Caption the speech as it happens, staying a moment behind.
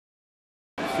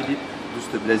Philippe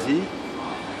Douste-Blazy.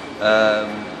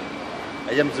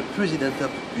 I am the president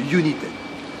of UNITAID.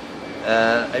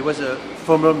 I was a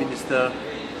former minister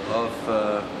of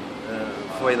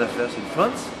foreign affairs in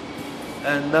France,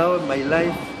 and now my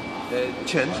life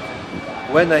changed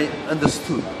when I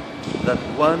understood that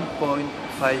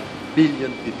 1.5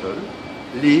 billion people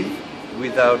live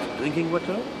without drinking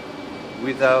water,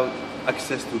 without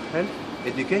access to health,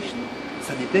 education,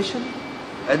 sanitation,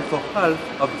 and for half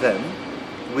of them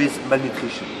with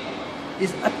malnutrition.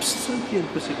 It's absolutely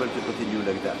impossible to continue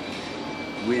like that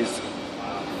with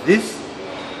these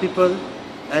people,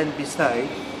 and beside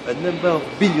a number of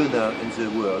billionaires in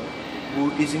the world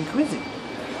who is increasing.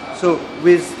 So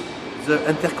with the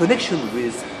interconnection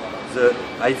with the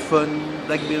iPhone,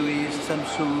 BlackBerry,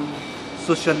 Samsung,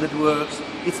 social networks,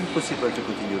 it's impossible to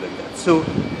continue like that. So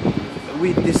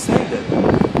we decided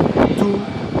to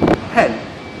help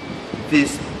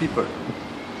these people.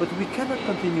 But we cannot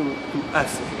continue to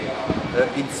ask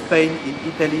in Spain, in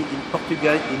Italy, in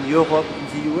Portugal, in Europe, in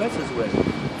the US as well,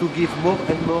 to give more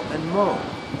and more and more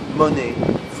money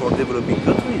for developing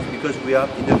countries, because we are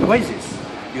in a crisis.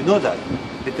 You know that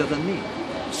better than me.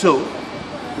 So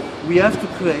we have to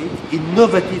create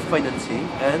innovative financing,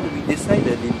 and we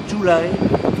decided in July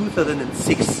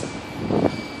 2006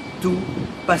 to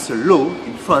pass a law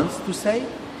in France to say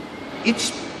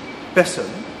each person,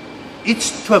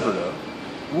 each traveler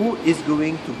who is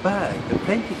going to buy a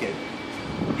plane ticket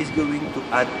is going to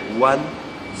add $1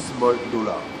 small.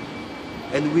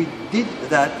 And we did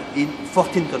that in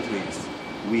 14 countries.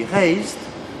 We raised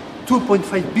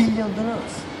 $2.5 billion.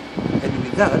 And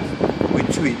with that, we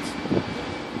treat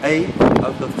 8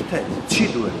 out of 10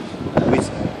 children with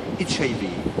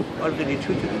HIV already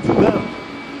treated in the world.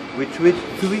 We treat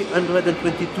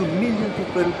 322 million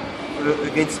people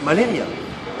against malaria,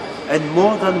 and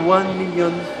more than 1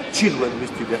 million children with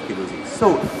tuberculosis.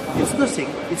 So it's nothing,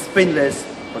 it's painless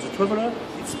for the traveler,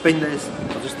 it's painless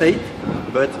for the state,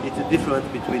 but it's a difference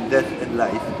between death and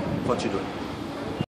life for children.